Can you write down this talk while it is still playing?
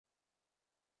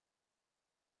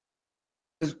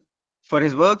for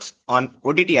his works on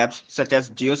OTT apps such as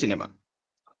GeoCinema.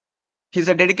 He's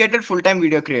a dedicated full-time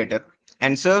video creator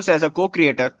and serves as a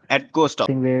co-creator at Ghost.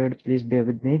 Something weird, please bear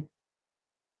with me.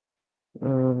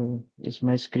 Is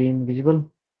my screen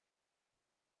visible?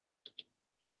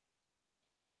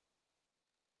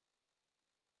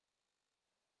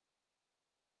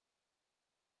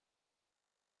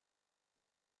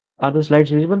 Are the slides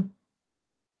visible?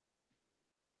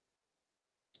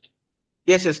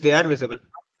 Yes, yes, they are visible.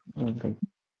 Okay.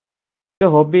 A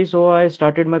hobby, so I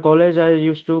started my college. I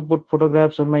used to put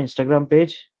photographs on my Instagram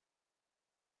page.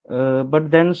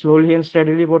 But then slowly and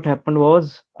steadily, what happened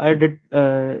was I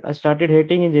started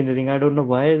hating engineering. I don't know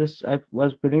why. I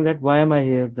was feeling that why am I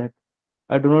here? That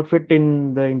I do not fit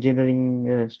in the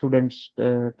engineering students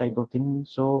type of thing.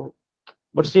 So,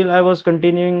 but still, I was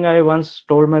continuing. I once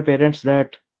told my parents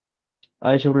that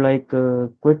I should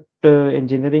quit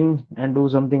engineering and do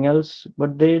something else.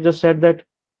 But they just said that,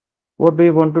 what do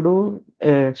you want to do?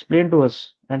 Explain to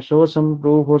us and show us some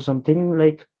proof or something.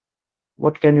 Like,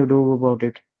 what can you do about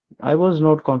it? I was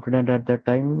not confident at that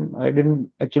time. I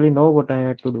didn't actually know what I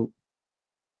had to do.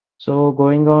 So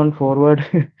going on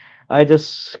forward, I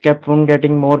just kept on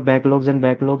getting more backlogs and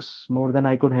backlogs, more than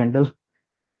I could handle.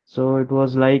 So it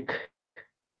was like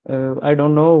I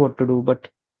don't know what to do.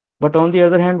 But on the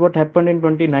other hand, what happened in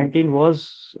 2019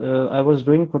 was I was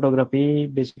doing photography,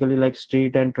 basically like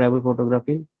street and travel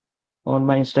photography on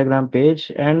my Instagram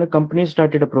page, and a company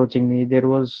started approaching me. There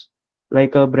was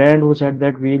like a brand who said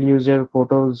that we'll use your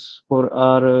photos for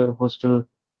our hostel.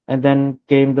 And then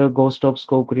came the Ghost Ops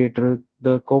co-creator.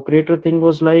 The co-creator thing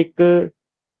was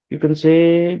you can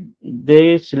say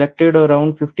they selected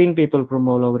around 15 people from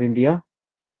all over India,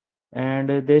 and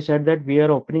they said that we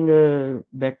are opening a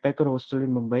backpacker hostel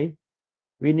in Mumbai.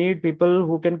 We need people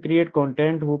who can create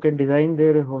content, who can design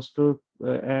their hostel,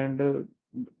 and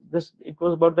this it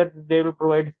was about that they will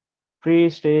provide free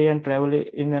stay and travel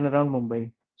in and around Mumbai.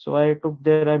 So I took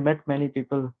there. I met many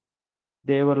people.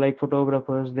 They were like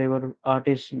photographers, they were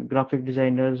artists, graphic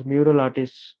designers, mural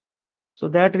artists. So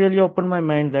that really opened my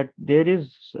mind that there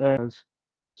is.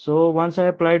 So once I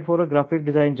applied for a graphic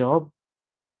design job.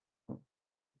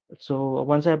 So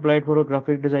once I applied for a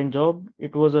graphic design job,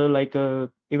 it was a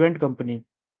event company.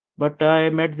 But I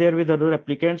met there with other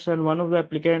applicants, and one of the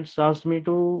applicants asked me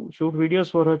to shoot videos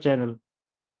for her channel.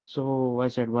 So I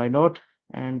said, why not?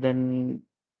 And then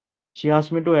she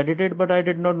asked me to edit it, but I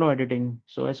did not know editing.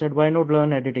 So I said, why not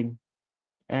learn editing?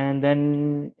 And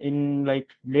then in like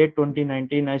late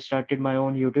 2019, I started my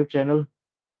own YouTube channel.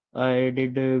 I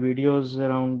did videos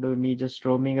around me just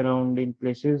roaming around in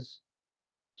places.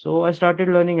 So I started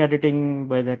learning editing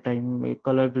by that time,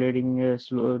 color grading,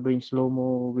 doing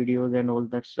slow-mo videos and all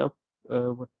that stuff.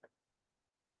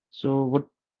 So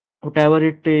whatever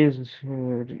it is,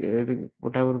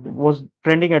 whatever was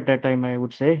trending at that time, I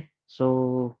would say.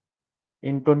 So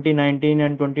in 2019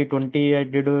 and 2020, I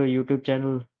did a YouTube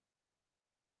channel,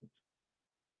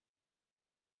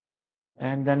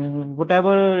 and then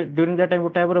whatever during that time,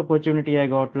 whatever opportunity I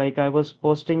got, like I was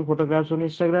posting photographs on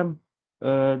Instagram.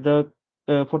 The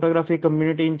photography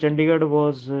community in Chandigarh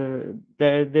was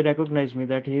they recognized me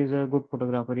that he is a good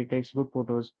photographer. He takes good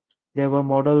photos. There were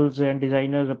models and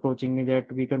designers approaching me that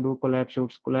we can do collab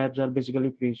shoots. Collabs are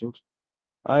basically free shoots.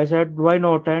 I said, why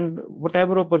not? And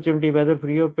whatever opportunity, whether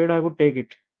free or paid, I would take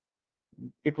it.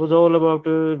 It was all about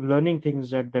learning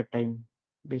things at that time,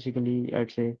 basically,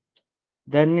 I'd say.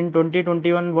 Then in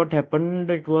 2021, what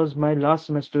happened? It was my last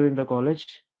semester in the college.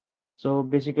 So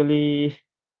basically,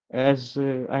 as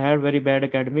I had very bad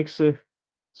academics,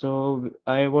 so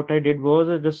I what I did was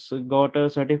I just got a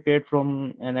certificate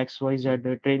from an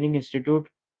XYZ training institute,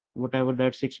 whatever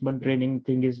that 6 month training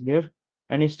thing is there.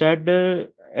 And instead,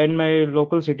 in my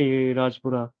local city,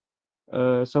 Rajpura,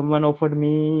 someone offered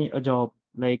me a job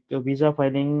like a visa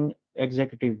filing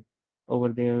executive over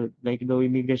there, like the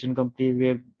immigration company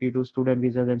where we do student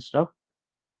visas and stuff.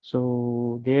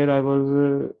 So there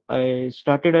I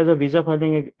started as a visa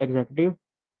filing executive,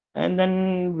 and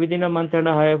then within a month and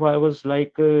a half, I was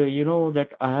that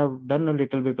I have done a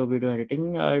little bit of video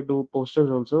editing. I do posters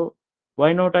also.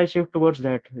 Why not I shift towards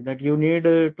that? That you need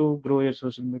to grow your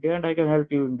social media, and I can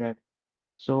help you in that.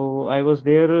 So I was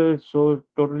there, so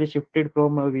totally shifted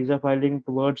from visa filing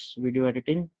towards video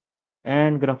editing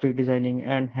and graphic designing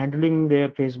and handling their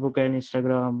Facebook and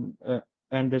Instagram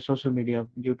and the social media,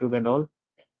 YouTube and all.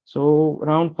 So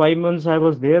around 5 months I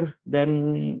was there.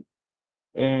 Then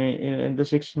in the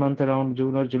 6 month around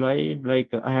June or July, like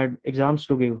I had exams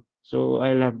to give, so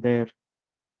I left there.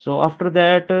 So after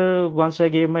that, once I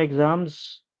gave my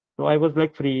exams, so I was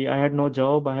like free. I had no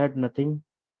job, I had nothing,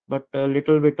 but a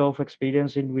little bit of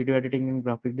experience in video editing and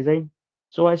graphic design.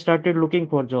 So I started looking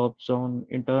for jobs on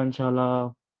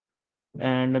Internshala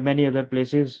and many other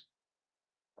places.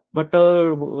 But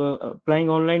applying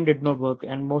online did not work,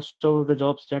 and most of the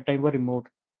jobs that time were remote.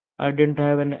 I didn't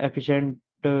have an efficient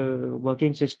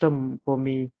working system for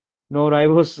me, nor I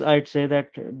was, I'd say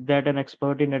that an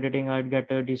expert in editing, I'd get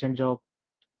a decent job.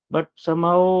 But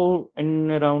somehow,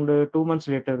 in around 2 months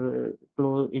later,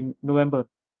 in November,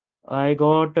 I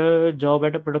got a job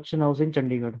at a production house in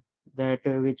Chandigarh, that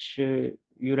which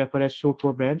you refer as shoot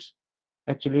for brands.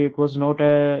 Actually, it was not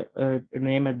a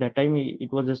name at that time.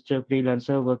 It was just a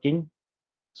freelancer working.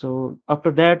 So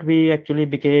after that, we actually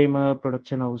became a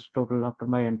production house total after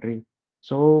my entry.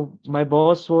 So my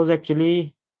boss was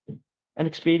actually an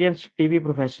experienced TV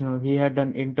professional. He had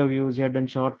done interviews, he had done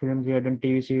short films, he had done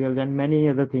TV serials, and many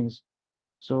other things.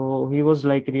 So he was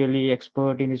like really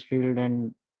expert in his field,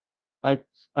 and I,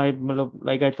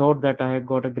 like I thought that I had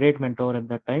got a great mentor at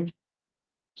that time.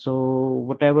 So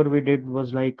whatever we did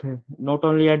was like not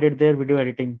only I did their video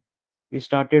editing. We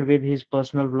started with his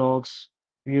personal vlogs.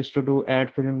 We used to do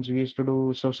ad films. We used to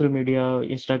do social media,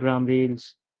 Instagram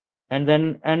reels, and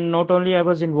not only I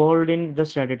was involved in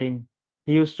just editing.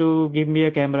 He used to give me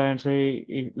a camera and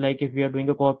say, like if we are doing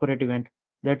a corporate event,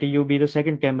 that you be the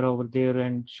second camera over there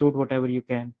and shoot whatever you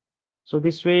can. So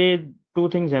this way, two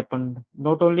things happened.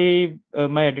 Not only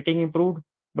my editing improved,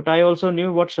 but I also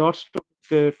knew what shots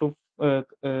to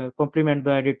complement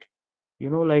the edit.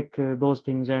 Like those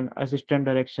things and assistant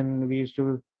direction. We used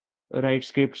to write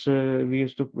scripts. We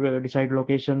used to decide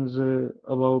locations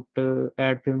about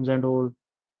ad films and all.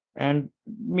 And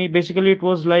me basically it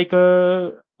was like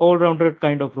a all-rounder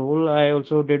kind of role. I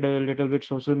also did a little bit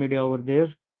social media over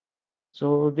there.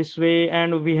 So this way,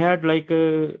 and we had like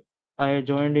I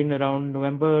joined in around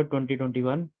November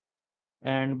 2021,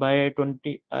 and by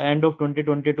 20 end of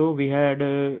 2022 we had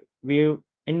we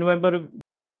in November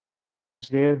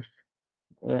there,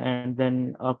 and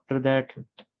then after that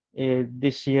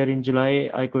this year in July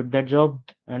I quit that job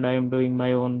and I am doing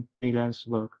my own freelance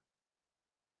work.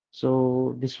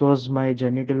 So this was my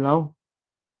journey till now,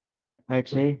 I'd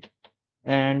say.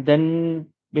 And then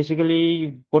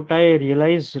basically what I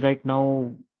realized right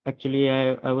now, actually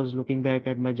I was looking back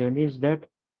at my journey, is that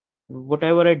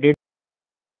whatever I did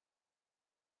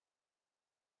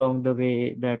along the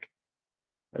way, that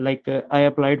like I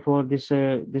applied for this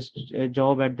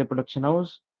job at the production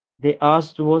house. They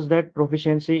asked was that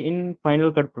proficiency in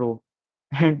Final Cut Pro.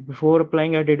 And before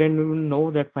applying, I didn't even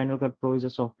know that Final Cut Pro is a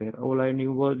software. All I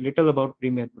knew was little about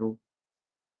Premiere Pro.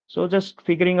 So just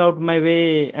figuring out my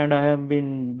way, and I have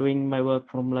been doing my work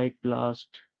from like last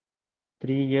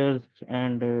 3 years,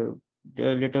 and a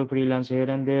little freelance here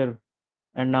and there.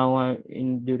 And now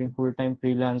in during full time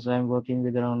freelance, I'm working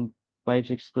with around 5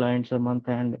 6 clients a month,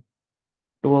 and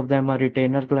two of them are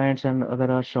retainer clients and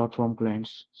other are short form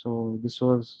clients. So this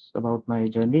was about my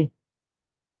journey.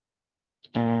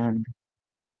 And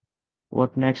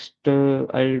what next?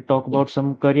 I'll talk about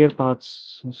some career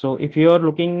paths. So if you are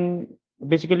looking,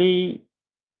 basically,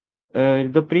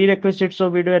 the prerequisites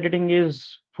of video editing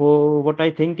is, for what I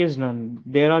think, is none.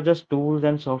 There are just tools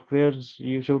and softwares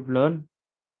you should learn.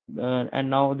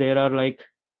 And now there are like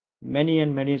many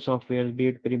and many softwares, be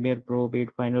it Premiere Pro, be it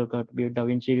Final Cut, be it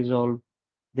DaVinci Resolve.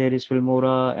 There is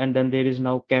Filmora, and then there is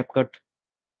now CapCut.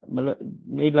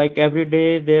 Like every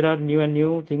day, there are new and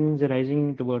new things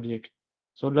rising towards it.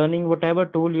 So learning whatever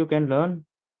tool you can learn,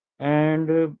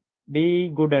 and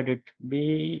be good at it,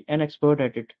 be an expert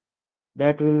at it.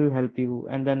 That will help you.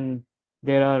 And then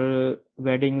there are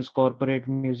weddings, corporate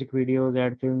music videos,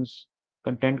 ad films,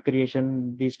 content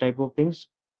creation, these type of things.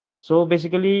 So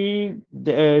basically,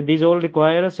 these all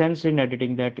require a sense in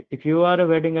editing. That if you are a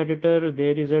wedding editor,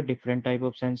 there is a different type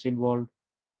of sense involved.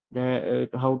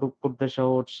 How to put the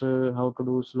shots, how to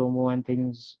do slow mo and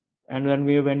things. And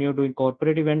when you're doing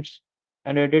corporate events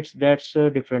and edits, that's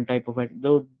a different type of edit.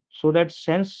 Though, so that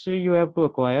sense you have to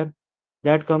acquire.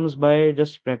 That comes by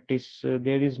just practice.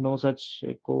 There is no such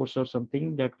course or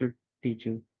something that will teach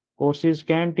you. Courses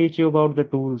can teach you about the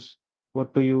tools,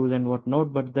 what to use and what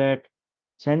not, but that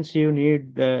sense you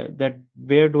need, that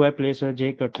where do I place a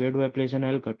J cut, where do I place an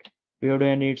L cut, where do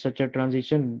I need such a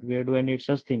transition, where do I need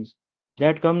such things,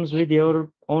 that comes with your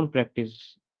own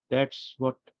practice. That's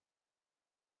what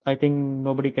I think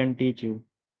nobody can teach you.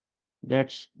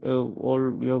 That's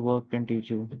all your work can teach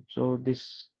you. So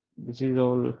this is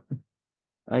all.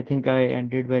 I think I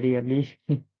ended very early.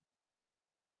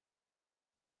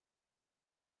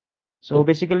 So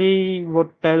basically, what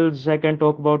else I can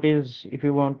talk about is, if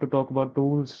you want to talk about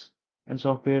tools and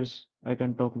softwares, I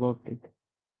can talk about it.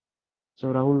 So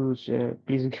Rahul,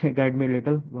 please guide me a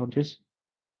little about this.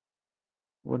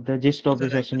 what the gist of So the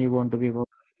like, session you want to give up.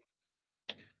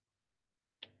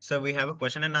 so we have a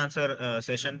question and answer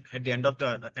session at the end of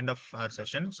our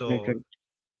session. Right, So right. if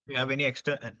you have any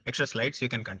extra slides, you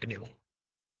can continue.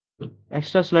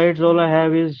 Extra slides, all I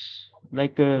have is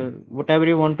like whatever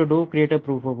you want to do, create a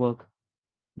proof of work.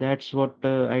 That's what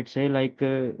I'd say. Like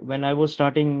when I was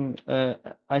starting,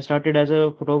 I started as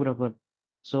a photographer.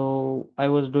 So I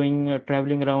was doing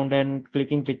traveling around and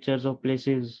clicking pictures of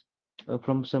places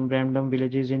from some random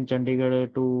villages in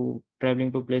Chandigarh to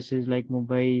traveling to places like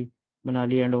Mumbai,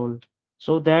 Manali, and all.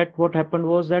 So that what happened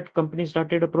was that company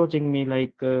started approaching me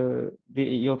like,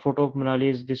 your photo of Manali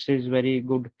is this is very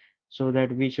good, so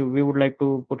that we would like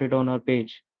to put it on our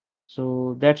page.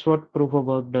 So that's what proof of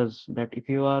work does. That if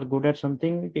you are good at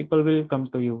something, people will come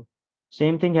to you.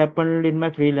 Same thing happened in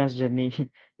my freelance journey.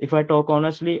 If I talk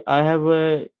honestly, I have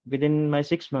within my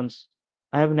 6 months,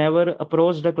 I have never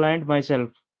approached a client myself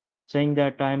saying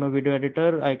that I am a video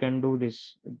editor, I can do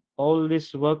this. All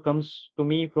this work comes to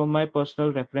me from my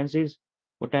personal references,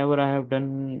 whatever I have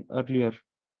done earlier.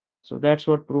 So that's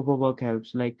what proof of work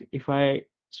helps. Like if I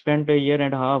spent a year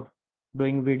and a half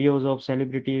doing videos of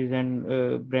celebrities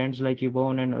and brands like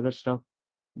Yvonne and other stuff,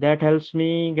 that helps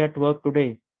me get work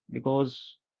today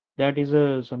because that is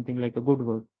a something like a good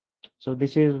work. So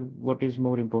this is what is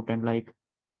more important. Like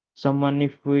someone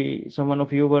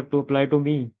of you were to apply to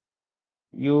me,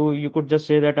 you could just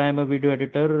say that I am a video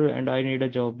editor and I need a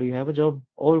job. Do you have a job?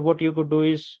 Or what you could do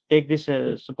is take this,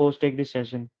 suppose take this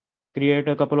session, create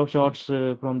a couple of shots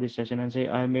from this session and say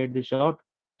I made this shot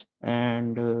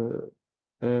and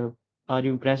are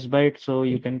you impressed by it? So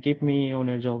you can keep me on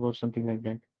your job or something like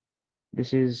that.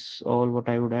 This is all what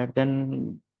I would add.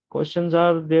 Then questions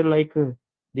are there like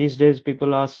these days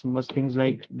people ask much things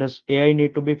like, does AI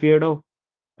need to be feared of?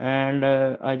 And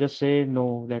I just say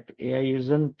no, that AI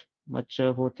isn't much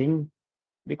of a thing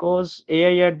because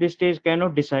AI at this stage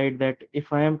cannot decide that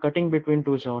if I am cutting between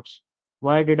two shots,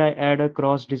 why did I add a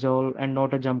cross dissolve and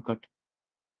not a jump cut?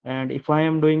 And if I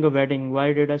am doing a wedding,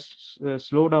 why did I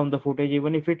slow down the footage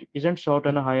even if it isn't shot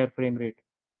on a higher frame rate?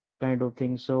 Kind of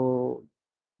thing. So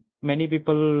many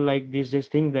people like these days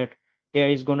think that AI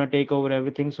is gonna take over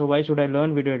everything. So why should I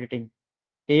learn video editing?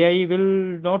 AI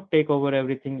will not take over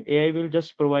everything. AI will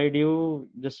just provide you.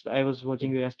 Just I was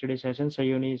watching yesterday's session.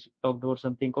 Sayoni talked about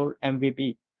something called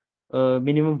MVP,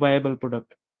 minimum viable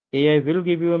product. AI will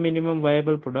give you a minimum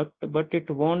viable product, but it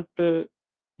won't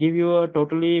give you a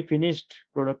totally finished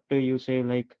product. You say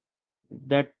like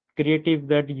that creative,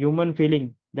 that human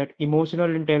feeling, that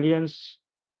emotional intelligence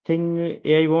thing,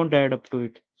 AI won't add up to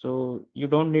it. So you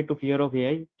don't need to fear of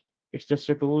AI. It's just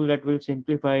a tool that will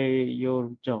simplify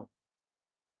your job.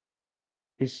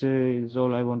 This is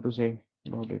all I want to say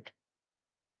about it.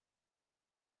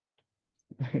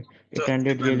 So It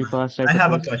ended Simran, really fast, I I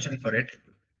have a suppose. question for it.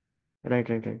 Right,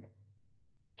 right, right.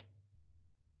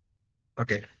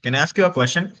 Okay, can I ask you a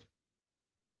question?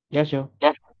 Yeah, sure.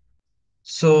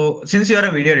 So since you are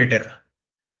a video editor,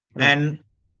 Right, and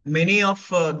many of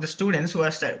the students who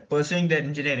are pursuing their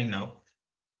engineering now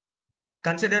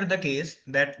consider the case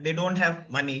that they don't have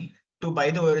money to buy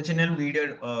the original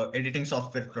video editing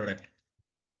software product.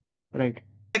 right,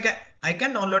 I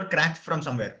can download crack from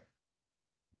somewhere,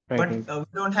 right, but right. we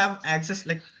don't have access.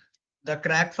 Like the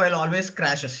crack file always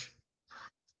crashes.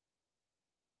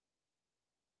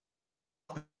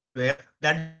 Software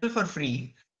that is available for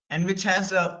free and which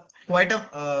has quite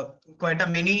a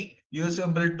many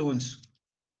usable tools.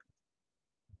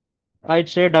 I'd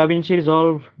say DaVinci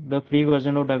Resolve, the free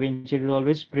version of DaVinci Resolve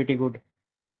is pretty good.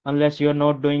 Unless you are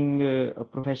not doing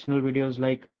professional videos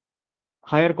like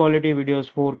higher quality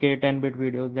videos, 4K, 10-bit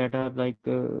videos that are like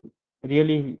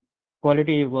really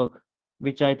quality work,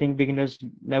 which I think beginners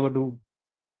never do.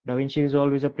 DaVinci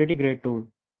Resolve is a pretty great tool.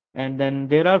 And then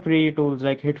there are free tools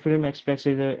like HitFilm Express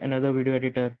is another video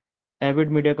editor. Avid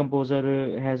Media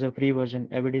Composer has a free version.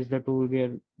 Avid is the tool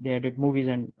where they edit movies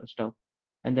and stuff.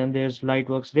 And then there's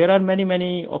Lightworks. There are many,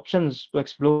 many options to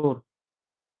explore.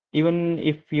 Even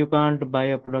if you can't buy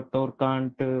a product or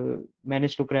can't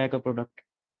manage to crack a product.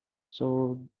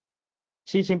 So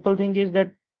see, simple thing is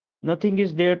that nothing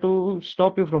is there to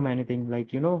stop you from anything.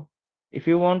 Like, if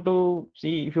you want to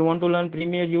see, if you want to learn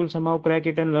Premiere, you'll somehow crack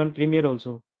it and learn Premiere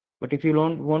also. But if you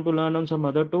don't want to learn on some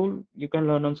other tool, you can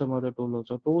learn on some other tool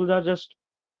also. Tools are just,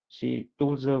 see,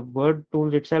 tools, the word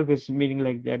tools itself is meaning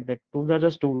like that, that tools are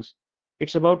just tools.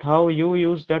 It's about how you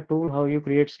use that tool, how you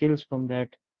create skills from that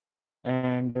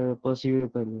and pursue your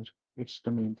career. It's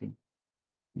the main thing.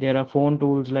 There are phone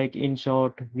tools like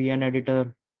InShot, VN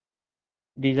Editor.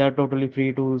 These are totally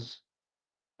free tools.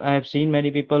 I have seen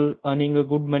many people earning a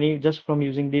good money just from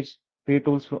using these free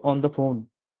tools on the phone.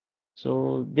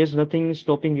 So there's nothing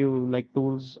stopping you. Like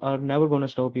tools are never gonna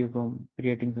stop you from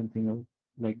creating something else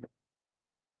like that.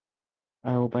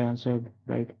 I hope I answered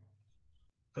right.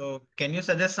 So can you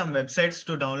suggest some websites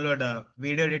to download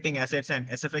video editing assets and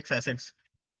SFX assets?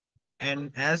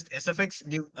 And as SFX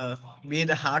give be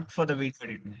the heart for the video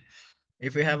editing.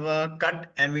 If we have a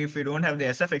cut and if we don't have the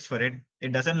SFX for it,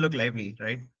 it doesn't look lively,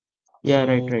 right? Yeah,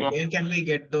 right, So right. where can we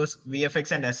get those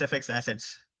VFX and SFX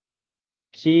assets?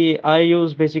 See, I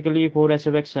use basically for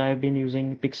SFX, I've been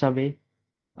using Pixabay.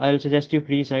 I'll suggest you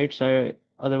free sites.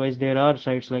 Otherwise, there are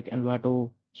sites like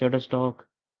Envato, Shutterstock,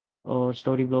 or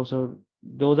Storyblocks, or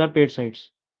those are paid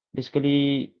sites.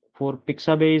 Basically, for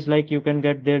Pixabay is like you can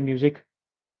get their music,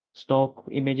 stock,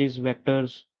 images,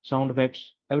 vectors, sound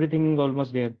effects, everything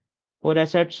almost there. For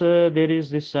assets, there is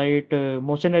this site,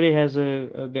 Motionary has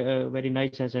a very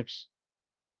nice assets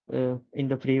in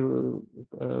the free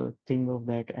thing of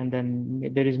that. And then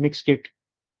there is Mixkit.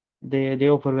 They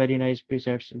offer very nice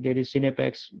presets. There is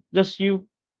Cinepex. Just you,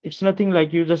 it's nothing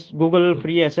like you just Google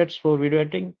free assets for video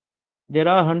editing. There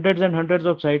are hundreds and hundreds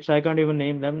of sites. I can't even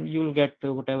name them. You'll get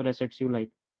whatever assets you like.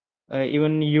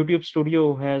 Even YouTube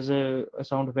Studio has a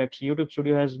sound effects. YouTube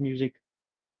Studio has music.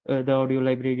 The audio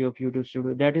library of YouTube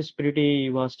Studio that is pretty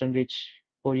vast and rich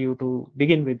for you to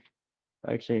begin with.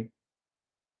 I'd say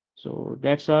so.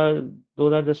 Those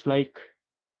are just like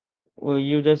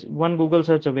you just one Google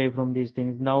search away from these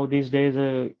things. Now these days,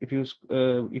 if you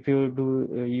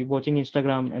do you watching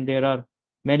Instagram, and there are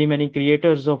many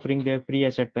creators offering their free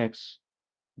asset packs,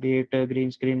 be it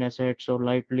green screen assets or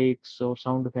light leaks or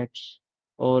sound effects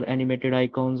or animated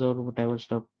icons or whatever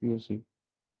stuff you see.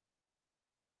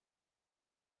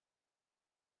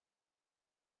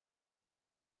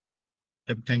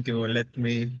 Yep, thank you. Let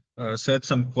me search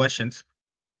some questions.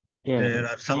 Yeah, There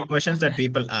right. are some questions that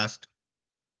people asked.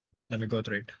 Let me go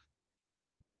through it.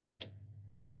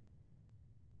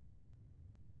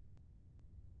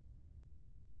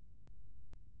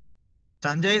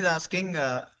 Sanjay is asking,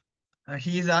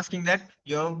 he is asking that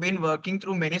you've been working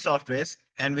through many softwares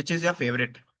and which is your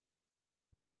favorite?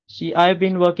 See, I've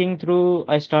been working through.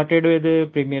 I started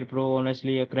with Premiere Pro,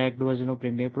 honestly, a cracked version of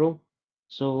Premiere Pro.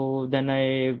 So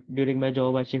then during my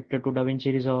job, I shifted to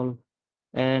DaVinci Resolve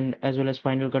and as well as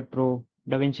Final Cut Pro.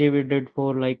 DaVinci we did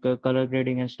for like color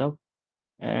grading and stuff.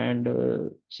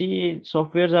 And see,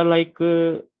 softwares are like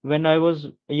when I was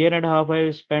a year and a half,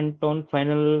 I spent on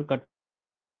Final Cut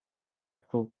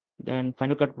Pro. Then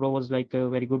Final Cut Pro was like a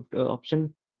very good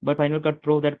option. But Final Cut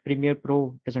Pro that Premiere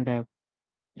Pro doesn't have.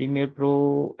 Premiere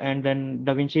Pro and then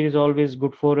DaVinci Resolve is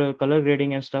good for color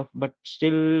grading and stuff. But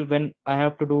still, when I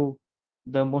have to do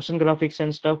the motion graphics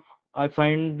and stuff, I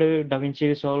find DaVinci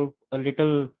Resolve a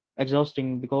little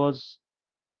exhausting because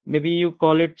maybe you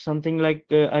call it something like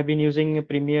I've been using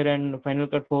Premiere and Final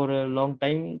Cut for a long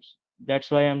time.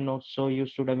 That's why I'm not so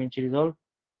used to DaVinci Resolve.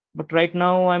 But right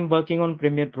now I'm working on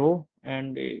Premiere Pro,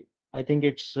 and I think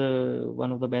it's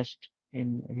one of the best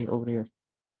over here.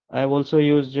 I've also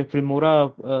used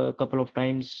Filmora a couple of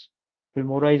times.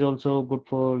 Filmora is also good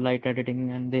for light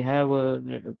editing, and they have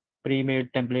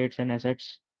pre-made templates and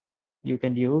assets you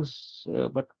can use.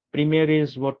 But Premiere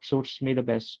is what suits me the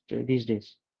best these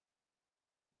days.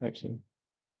 I'd say.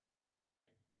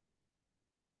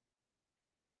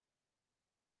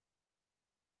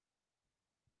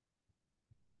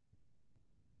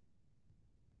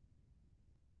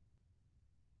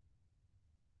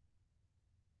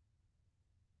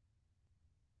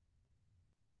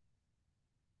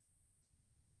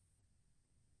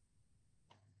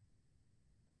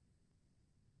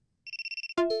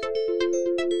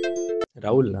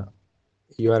 Rahul,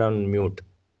 you are on mute.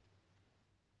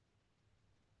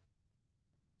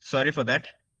 Sorry for that.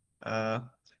 Uh,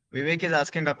 Vivek is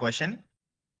asking a question.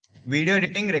 Video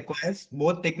editing requires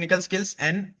both technical skills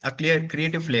and a clear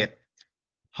creative flair.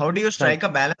 How do you Right. strike a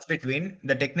balance between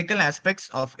the technical aspects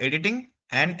of editing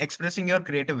and expressing your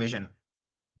creative vision?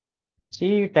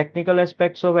 See, technical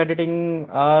aspects of editing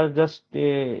are just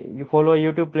you follow a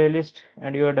YouTube playlist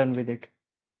and you are done with it.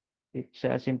 It's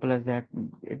as simple as that.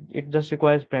 It just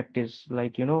requires practice.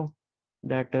 Like,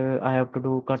 that I have to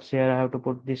do cuts here, I have to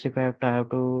put this effect, I have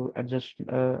to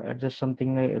adjust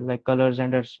something like colors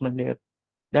and adjustment there.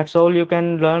 That's all you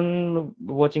can learn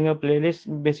watching a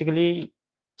playlist. Basically,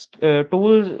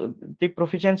 tools, the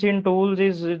proficiency in tools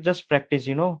is just practice.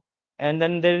 And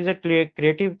then there is a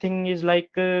creative thing is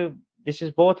like this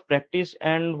is both practice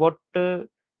and what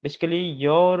basically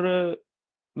your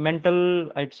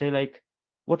mental, I'd say, like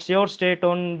what's your state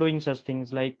on doing such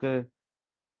things. Like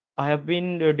I have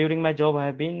been during my job, I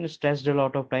have been stressed a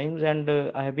lot of times, and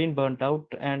I have been burnt out,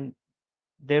 and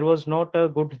there was not a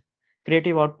good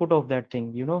creative output of that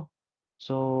thing.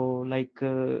 So like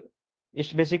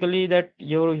it's basically that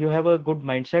you have a good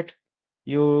mindset.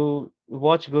 You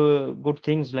watch good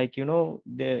things, like you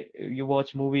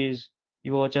watch movies,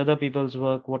 you watch other people's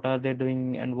work, what are they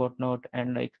doing and what not,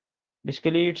 and like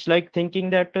basically it's like thinking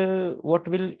that what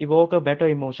will evoke a better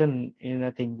emotion in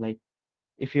a thing. Like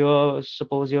if you're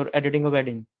suppose you're editing a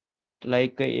wedding,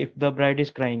 like if the bride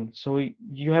is crying, so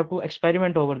you have to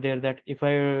experiment over there, that if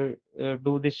I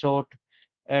do this shot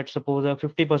at suppose a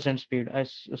 50% speed,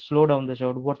 slow down the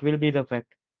shot, what will be the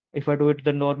effect? If I do it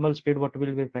the normal speed, what will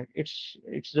be the effect?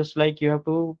 It's just like you have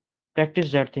to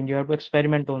practice that thing, you have to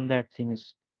experiment on that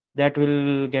things, that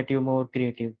will get you more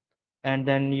creative. And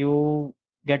then you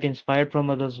get inspired from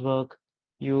others work,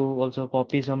 you also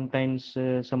copy sometimes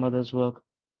some others work,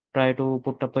 try to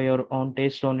put up your own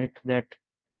taste on it, that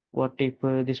what if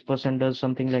this person does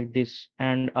something like this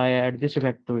and I add this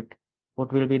effect to it,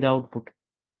 what will be the output?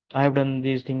 I have done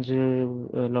these things a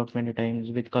lot many times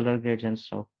with color grades and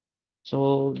stuff.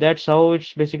 So that's how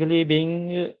it's basically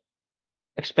being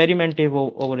experimentative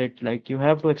over it. Like you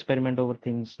have to experiment over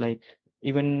things. Like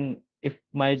even if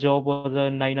my job was a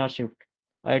 9-hour shift,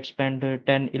 I'd spend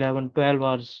 10, 11, 12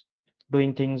 hours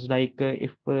doing things like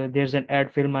if there's an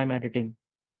ad film I'm editing,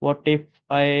 what if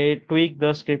I tweak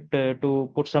the script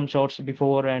to put some shots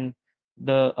before and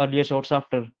the earlier shots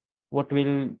after? What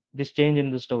will this change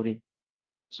in the story?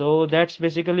 So that's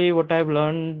basically what I've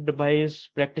learned by is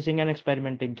practicing and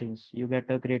experimenting things. You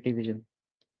get a creative vision.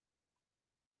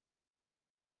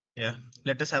 Yeah.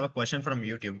 Let us have a question from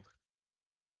YouTube.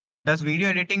 Does video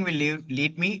editing will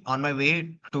lead me on my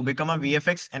way to become a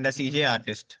VFX and a CJ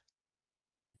artist?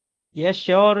 Yes,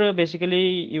 sure.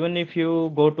 Basically, even if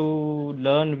you go to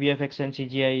learn VFX and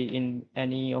CGI in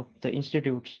any of the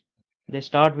institutes, they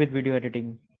start with video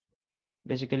editing.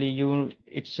 Basically,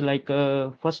 it's like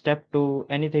a first step to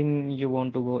anything you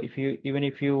want to go. If you even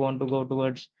if you want to go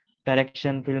towards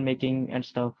direction, filmmaking and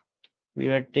stuff,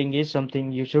 video editing is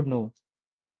something you should know.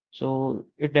 So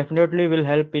it definitely will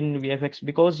help in VFX,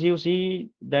 because you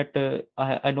see that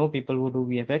I know people who do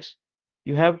VFX.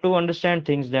 You have to understand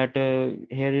things that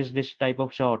here is this type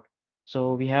of shot.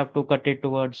 So we have to cut it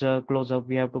towards a close up.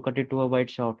 We have to cut it to a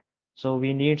wide shot. So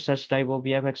we need such type of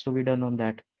VFX to be done on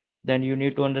that. Then you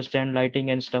need to understand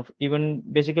lighting and stuff. Even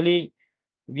basically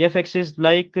VFX is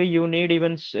like you need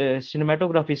even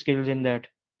cinematography skills in that,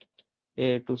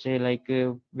 to say like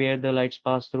where the lights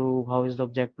pass through, how is the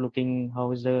object looking,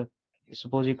 how is the,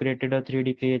 suppose you created a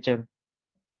 3D creature,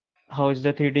 how is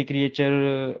the 3D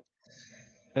creature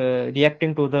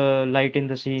reacting to the light in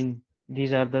the scene?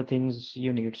 These are the things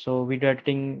you need. So video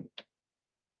editing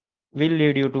will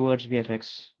lead you towards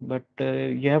VFX, but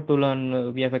you have to learn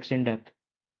VFX in depth.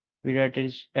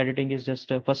 Editing is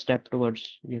just a first step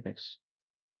towards VFX.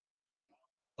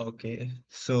 Okay.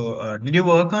 So, did you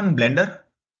work on Blender?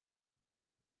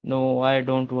 No, I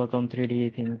don't work on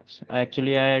 3D things.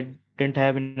 Actually, I didn't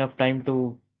have enough time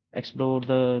to explore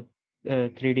the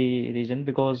 3D region,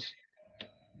 because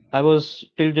I was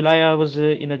till July I was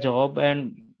in a job,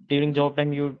 and during job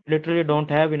time you literally don't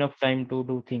have enough time to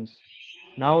do things.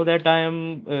 Now that I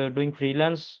am doing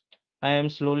freelance, I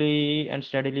am slowly and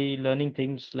steadily learning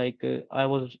things. Like I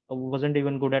wasn't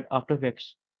even good at After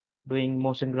Effects, doing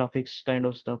motion graphics kind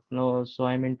of stuff. No, so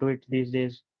I'm into it these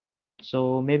days.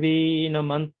 So maybe in a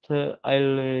month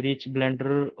I'll reach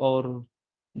Blender, or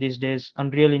these days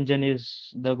Unreal Engine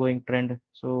is the going trend.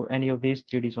 So any of these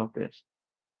 3D softwares.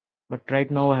 But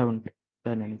right now I haven't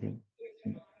done anything.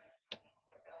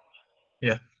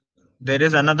 Yeah. There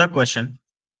is another question.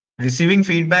 Receiving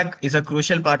feedback is a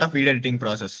crucial part of video editing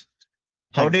process.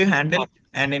 How Right. do you handle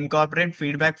and incorporate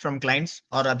feedback from clients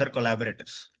or other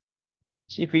collaborators?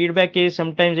 See, feedback is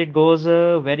sometimes it goes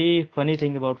a very funny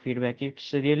thing about feedback.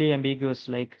 It's really ambiguous.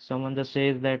 Like someone just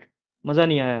says that maza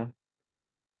nahi aaya.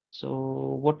 So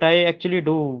what I actually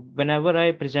do whenever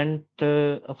I present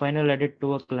a final edit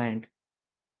to a client,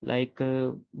 like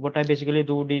what I basically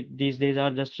do these days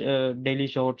are just daily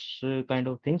shots kind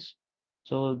of things.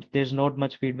 So there's not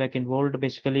much feedback involved.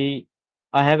 Basically,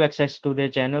 I have access to their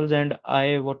channels, and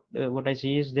what I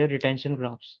see is their retention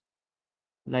graphs.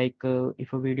 Like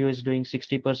if a video is doing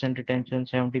 60% retention,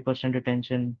 70%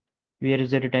 retention, where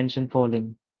is the retention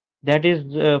falling? That is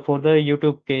for the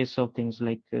YouTube case of things.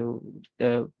 Like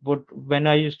what when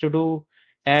I used to do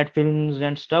ad films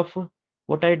and stuff,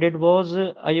 what I did was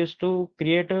I used to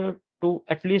create a two,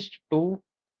 at least two,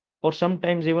 or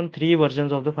sometimes even three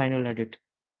versions of the final edit,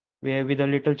 where with a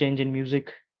little change in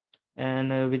music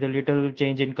and with a little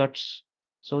change in cuts,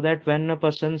 so that when a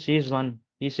person sees one,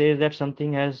 he says that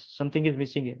something is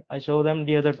missing here. I show them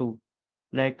the other two,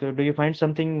 like do you find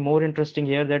something more interesting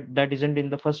here that isn't in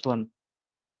the first one?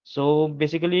 So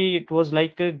basically, it was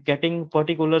like getting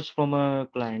particulars from a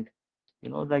client.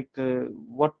 Like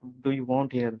what do you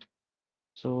want here?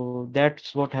 So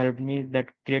that's what helped me. That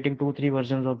creating two, three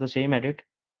versions of the same edit,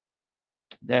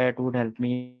 that would help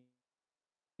me.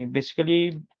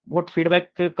 Basically, what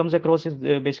feedback comes across is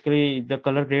basically the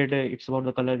color grade. It's about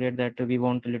the color grade that we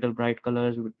want little bright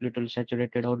colors, little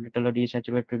saturated or little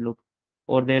desaturated look.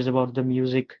 Or there's about the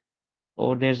music,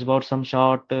 or there's about some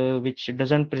shot which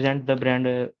doesn't present the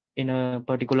brand in a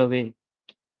particular way.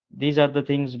 These are the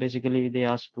things basically they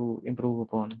ask to improve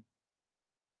upon.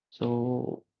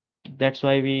 So that's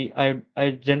why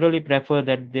I generally prefer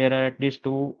that there are at least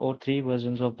two or three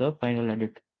versions of the final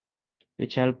edit,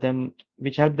 which help them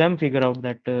figure out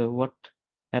that what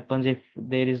happens if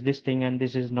there is this thing and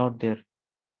this is not there.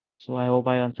 So I hope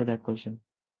I answered that question.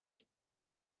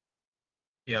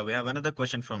 Yeah, we have another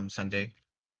question from Sanjay.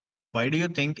 Why do you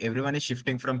think everyone is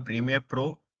shifting from Premiere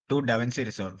Pro to DaVinci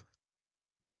Resolve?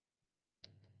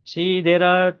 See, there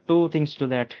are two things to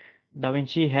that.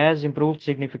 DaVinci has improved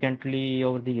significantly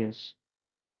over the years.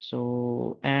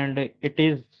 So, and it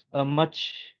is a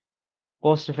much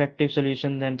cost-effective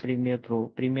solution than Premiere Pro.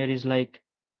 Premiere is like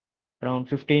around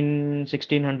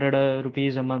 1600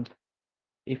 rupees a month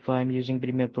if I'm using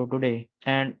Premiere Pro today.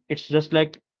 And it's just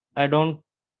like I don't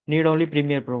need only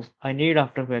Premiere Pro. I need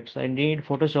After Effects. I need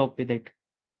Photoshop with it.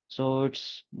 So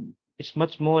it's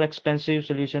much more expensive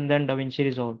solution than DaVinci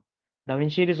Resolve.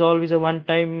 DaVinci Resolve is a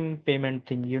one-time payment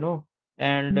thing,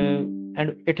 and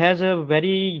it has a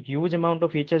very huge amount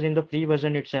of features in the free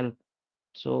version itself.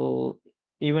 So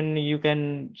even you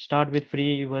can start with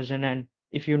free version, and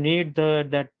if you need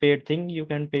that paid thing, you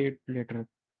can pay it later,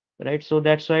 right? So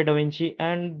that's why DaVinci.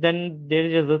 And then there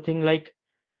is other thing like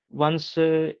once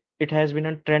it has been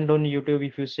a trend on YouTube,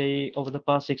 if you say over the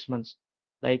past 6 months,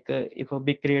 like if a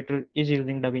big creator is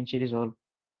using DaVinci Resolve,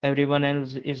 everyone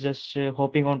else is just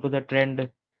hopping onto the trend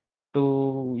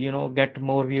to get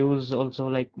more views. Also,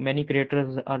 like many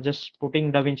creators are just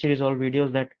putting DaVinci Resolve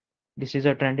videos that this is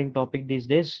a trending topic these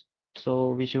days, so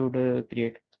we should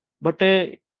create. But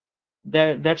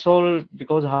that's all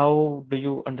because how do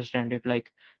you understand it?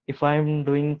 Like if I'm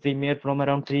doing Premiere from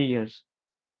around 3 years,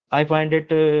 I find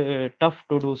it tough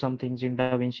to do some things in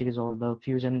DaVinci Resolve, the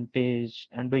fusion page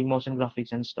and doing motion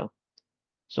graphics and stuff.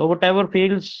 So whatever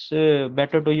feels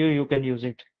better to you, you can use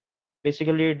it.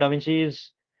 Basically, DaVinci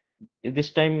is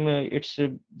this time it's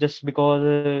just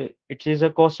because it is a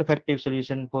cost-effective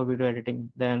solution for video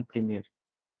editing than Premiere.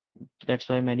 That's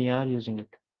why many are using it.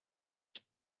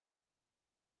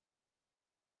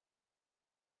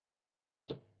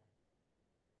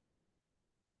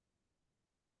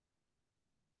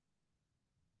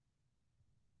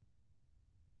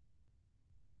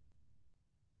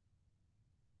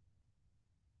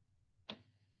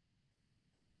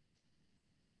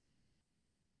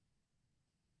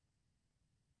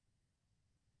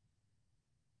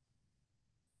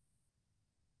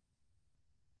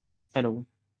 Hello.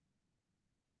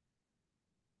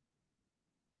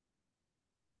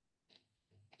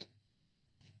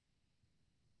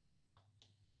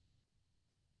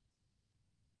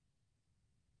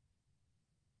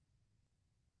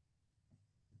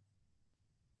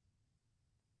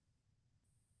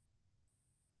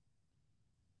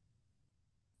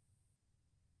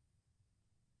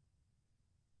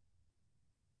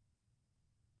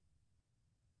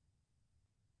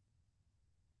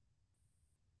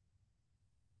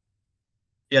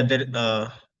 Yeah,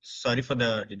 sorry for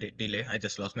the delay. I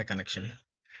just lost my connection.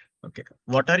 Okay.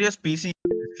 What are your PC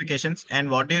specifications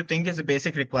and what do you think is the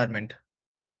basic requirement?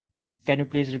 Can you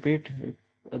please repeat?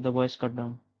 The voice cut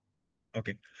down.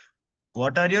 Okay.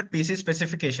 What are your PC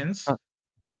specifications? Uh,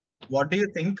 What do you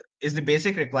think is the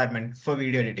basic requirement for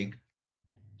video editing?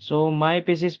 So my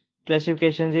PC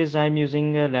specifications is I'm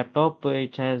using a laptop.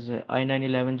 It has i9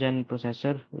 11 Gen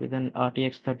processor with an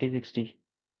RTX 3060,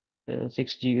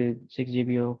 6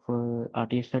 GB of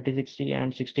RTX 3060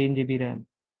 and 16 GB RAM.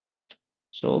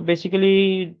 So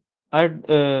basically, I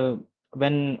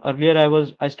when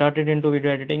earlier I started into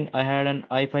video editing, I had an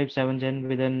i5 7 Gen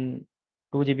with an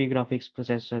 2 GB graphics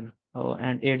processor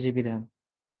and 8 GB RAM.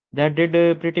 That did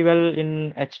pretty well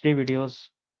in HD videos,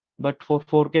 but for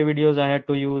 4K videos I had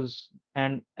to use,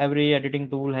 and every editing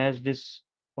tool has this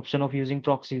option of using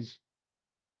proxies.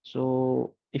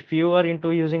 So if you are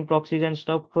into using proxies and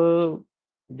stuff,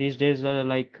 these days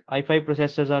like i5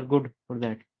 processors are good for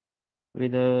that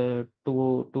with a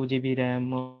 2 GB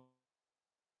RAM or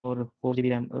 4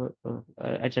 GB RAM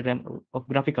HZ RAM of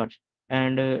graphic cards,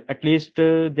 and at least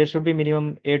there should be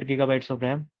minimum 8 GB of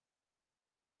RAM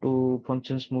to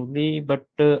function smoothly. But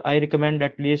I recommend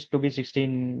at least to be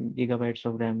 16 GB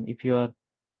of RAM if you are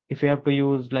if you have to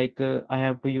use like I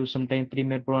have to use sometimes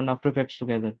Premiere Pro and After Effects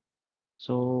together.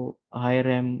 So higher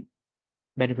RAM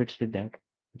benefits with that,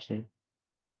 I'd say.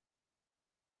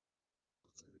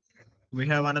 We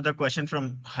have another question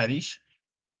from Harish.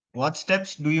 What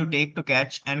steps do you take to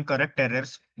catch and correct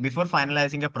errors before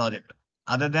finalizing a project,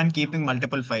 other than keeping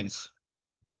multiple files?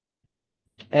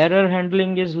 Error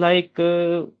handling is like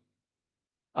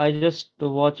I just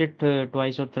watch it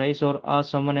twice or thrice or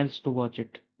ask someone else to watch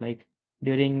it. Like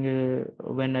during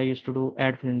when I used to do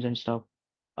ad films and stuff,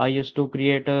 I used to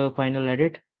create a final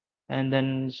edit, and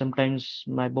then sometimes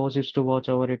my boss used to watch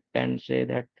over it and say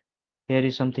that here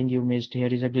is something you missed, here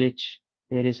is a glitch,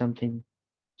 here is something.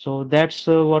 So that's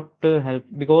what help,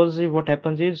 because what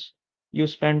happens is you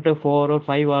spent 4 or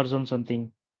 5 hours on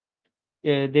something.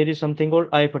 There is something called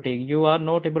eye fatigue. You are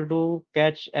not able to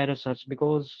catch error search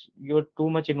because you're too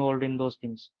much involved in those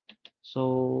things.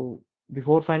 So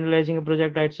before finalizing a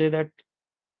project, I'd say that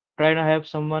try to have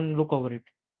someone look over it,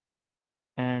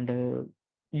 and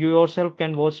you yourself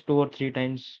can watch 2 or 3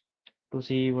 times to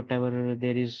see whatever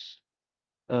there is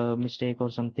a mistake or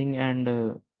something, and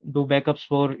do backups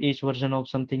for each version of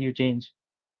something you change.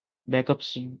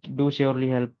 Backups do surely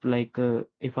help. Like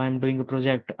if I'm doing a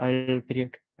project, I'll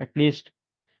create at least,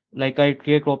 like I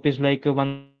create copies, like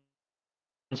once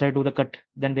I do the cut,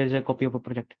 then there is a copy of a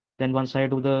project. Then once I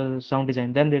do the sound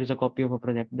design, then there is a copy of a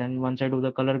project. Then once I do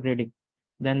the color grading,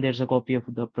 then there's a copy of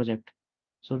the project.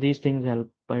 So these things help,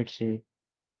 I'd say,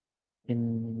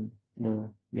 in the,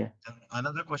 yeah.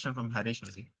 Another question from Harish.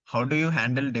 How do you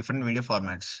handle different video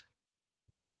formats?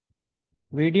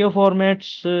 Video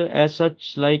formats as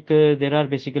such, like there are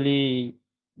basically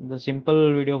the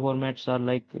simple video formats are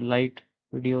like light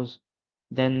videos.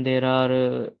 Then there are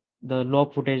the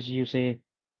log footage, you say,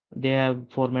 they have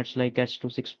formats like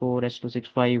H.264,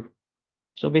 H.265.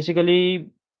 So basically,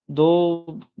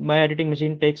 though my editing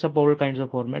machine takes up all kinds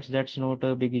of formats, that's not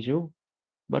a big issue.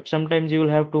 But sometimes you will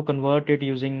have to convert it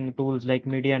using tools like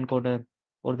Media Encoder,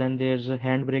 or then there's a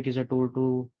Handbrake is a tool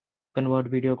to convert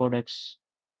video codecs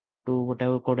to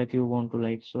whatever codec you want to,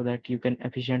 like, so that you can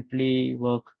efficiently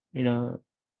work in a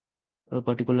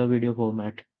particular video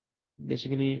format.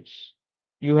 Basically,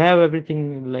 you have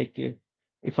everything. Like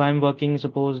if I'm working,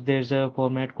 suppose there's a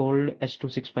format called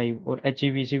H.265 or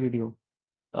HEVC video.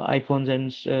 iPhones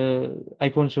and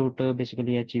iPhone shoot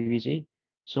basically HEVC.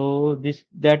 So this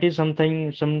that is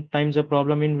something sometimes a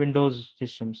problem in Windows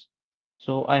systems.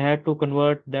 So I had to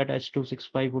convert that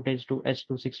H.265 footage to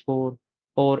H.264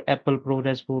 or Apple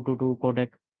ProRes 422 codec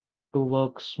to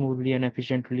work smoothly and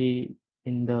efficiently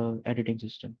in the editing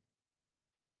system.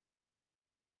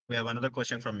 We have another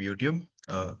question from YouTube.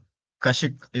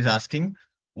 Kashik is asking,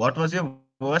 what was your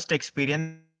worst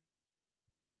experience while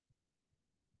working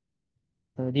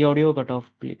on a project? The audio cut off.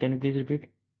 Can you please repeat?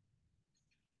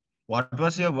 What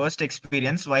was your worst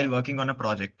experience while working on a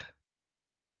project?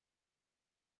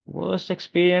 Worst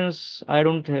experience, I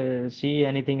don't see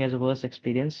anything as a worst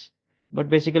experience. But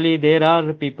basically, there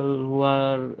are people who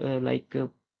are like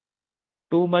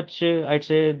too much, I'd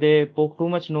say they poke too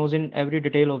much nose in every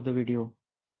detail of the video.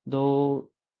 Though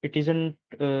it isn't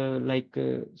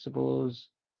suppose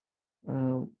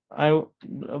I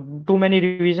too many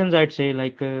reasons, I'd say,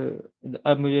 like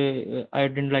I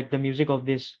didn't like the music of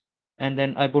this, and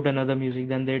then I put another music.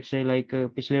 Then they'd say like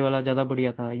पिछले वाला ज़्यादा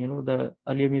बढ़िया था. The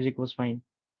earlier music was fine.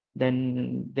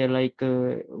 Then they're like,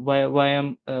 why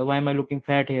am I looking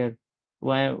fat here?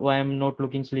 Why I'm not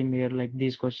looking slim here? Like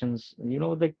these questions.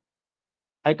 Like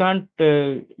I can't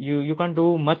you can't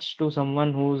do much to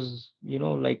someone who's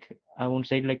like I won't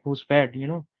say like who's fat.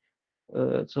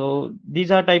 So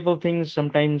these are type of things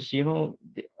sometimes,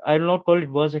 I'll not call it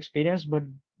worst experience, but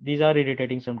these are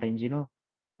irritating sometimes,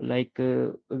 like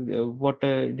what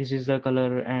this is the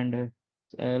color, and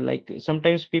like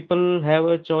sometimes people have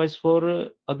a choice for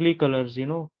ugly colors.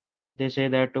 They say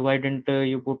that why didn't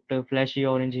you put flashy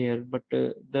orange here, but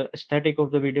the aesthetic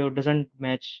of the video doesn't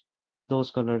match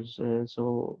those colors.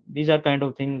 So these are kind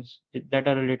of things that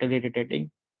are a little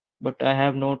irritating, but I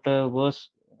have not a worse,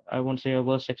 I won't say a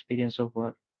worst experience so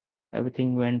far.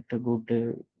 Everything went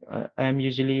good. I am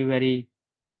usually very,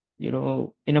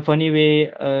 in a funny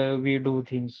way, we do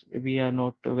things. We are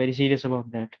not very serious about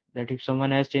that. That if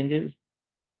someone has changes,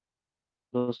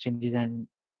 those changes, and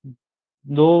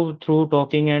though through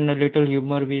talking and a little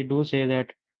humor, we do say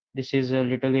that this is a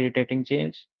little irritating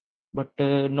change, but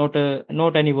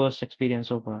not any worse experience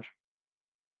so far.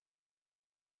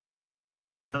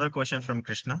 We have another question from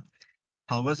Krishna.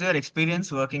 How was your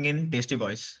experience working in Tasty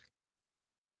Boys?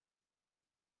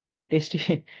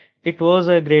 Tasty. It was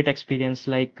a great experience.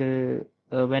 Like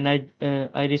When I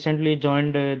recently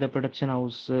joined the production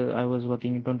house, I was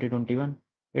working in 2021.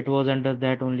 It was under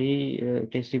that only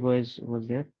Tasty Boys was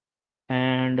there,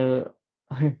 and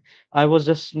I was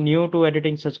just new to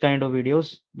editing such kind of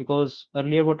videos because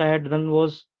earlier what I had done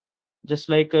was just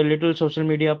like a little social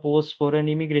media post for an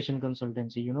immigration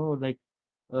consultancy. Like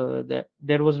that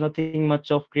there was nothing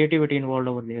much of creativity involved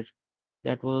over there.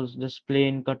 That was just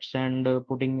plain cuts and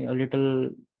putting a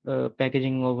little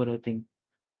packaging over a thing.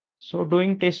 So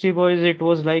doing Tasty Boys, it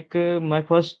was like my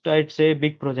first, I'd say,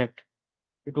 big project.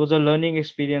 It was a learning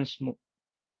experience,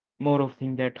 more of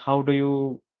thing that how do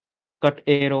you cut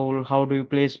A roll, how do you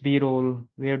place B roll,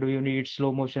 where do you need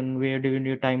slow motion, where do you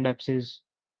need time lapses,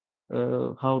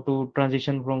 how to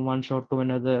transition from one shot to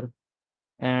another,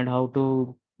 and how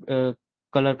to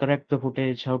color correct the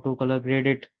footage, how to color grade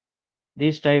it.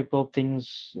 These type of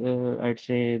things, I'd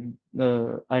say,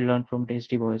 I learned from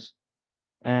Tasty Boys.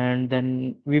 And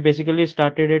then we basically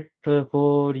started it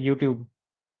for YouTube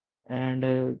and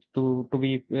to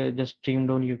be just streamed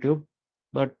on YouTube.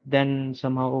 But then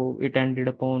somehow it ended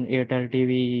upon Airtel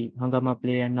TV, Hangama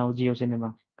Play, and now Geo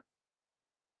Cinema.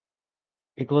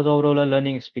 It was overall a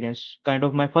learning experience, kind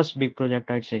of my first big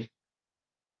project, I'd say.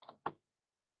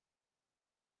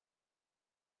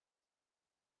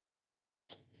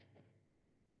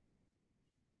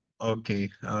 Okay.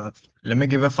 Let me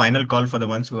give a final call for the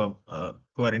ones who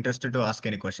are interested to ask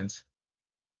any questions.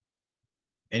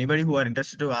 Anybody who are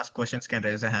interested to ask questions can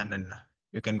raise a hand and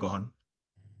you can go on.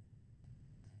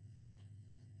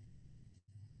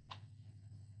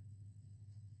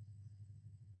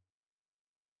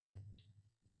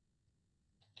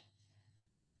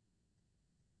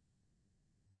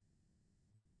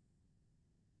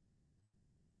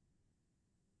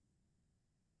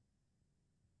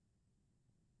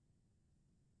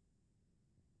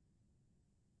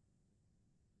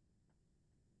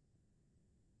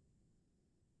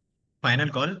 Final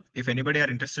call. If anybody are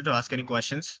interested to ask any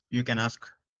questions, you can ask.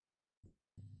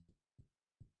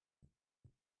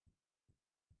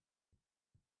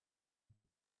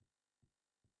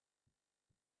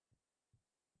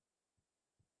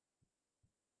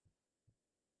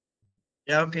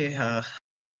 Yeah, okay.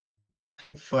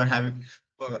 For having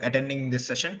for attending this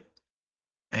session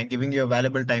and giving your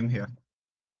valuable time here.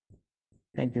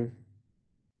 Thank you.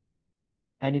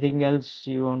 Anything else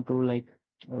you want to like,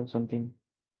 something?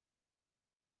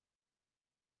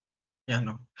 Yeah,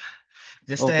 no.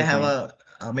 Just I Okay, have fine.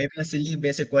 a maybe a silly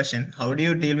basic question. How do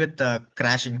you deal with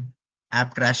crashing,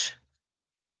 app crash?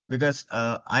 Because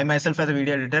I myself as a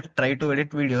video editor try to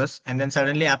edit videos and then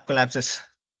suddenly app collapses.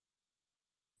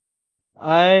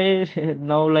 I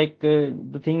now like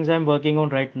the things I'm working on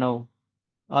right now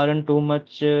aren't too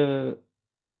much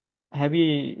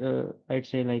heavy. I'd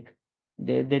say like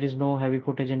there is no heavy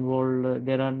footage involved.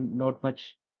 There are not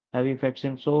much heavy effects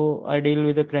in, so I deal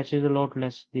with the crashes a lot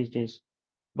less these days.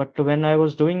 But when I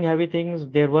was doing heavy things,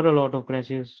 there were a lot of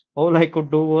crashes. All I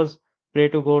could do was pray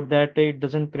to God that it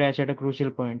doesn't crash at a crucial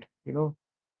point.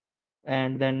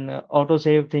 And then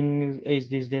autosave thing is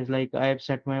these days like I have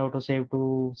set my autosave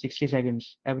to 60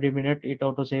 seconds. Every minute it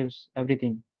autosaves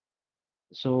everything.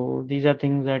 So these are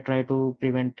things I try to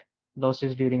prevent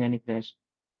losses during any crash.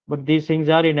 But these things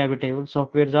are inevitable.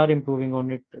 Softwares are improving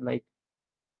on it. Like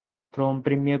from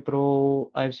Premiere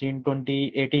Pro, I've seen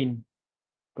 2018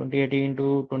 to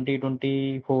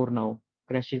 2024 now.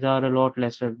 Crashes are a lot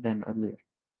lesser than earlier.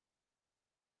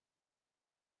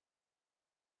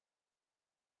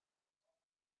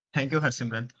 Thank you,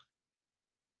 Harsimran.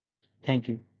 Thank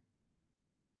you.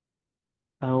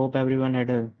 I hope everyone had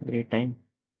a great time.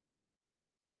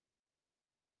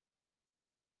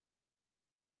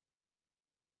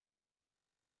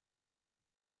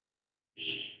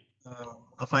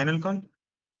 A final call.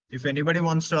 If anybody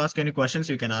wants to ask any questions,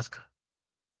 you can ask.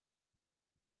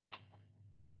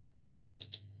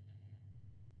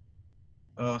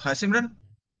 Harsimran,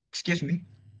 excuse me.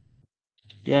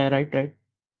 Yeah, right, right.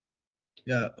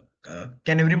 Yeah.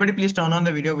 Can everybody please turn on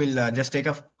the video? We'll just take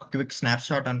a quick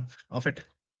snapshot of it.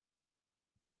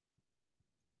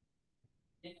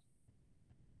 Yeah.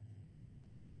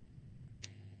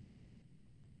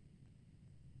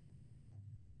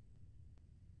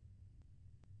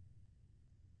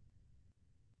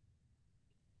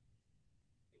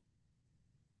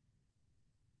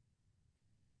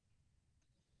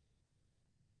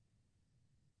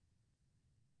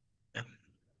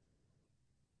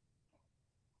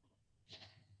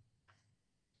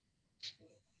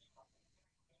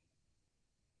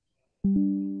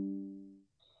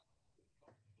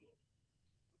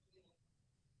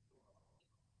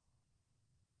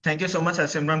 Thank you so much,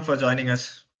 Harsimran, for joining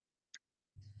us.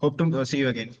 Hope to see you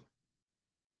again.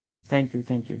 Thank you.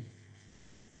 Thank you.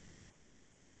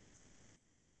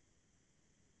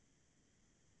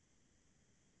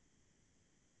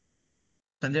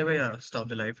 Sanjay bhai, stop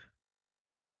the live.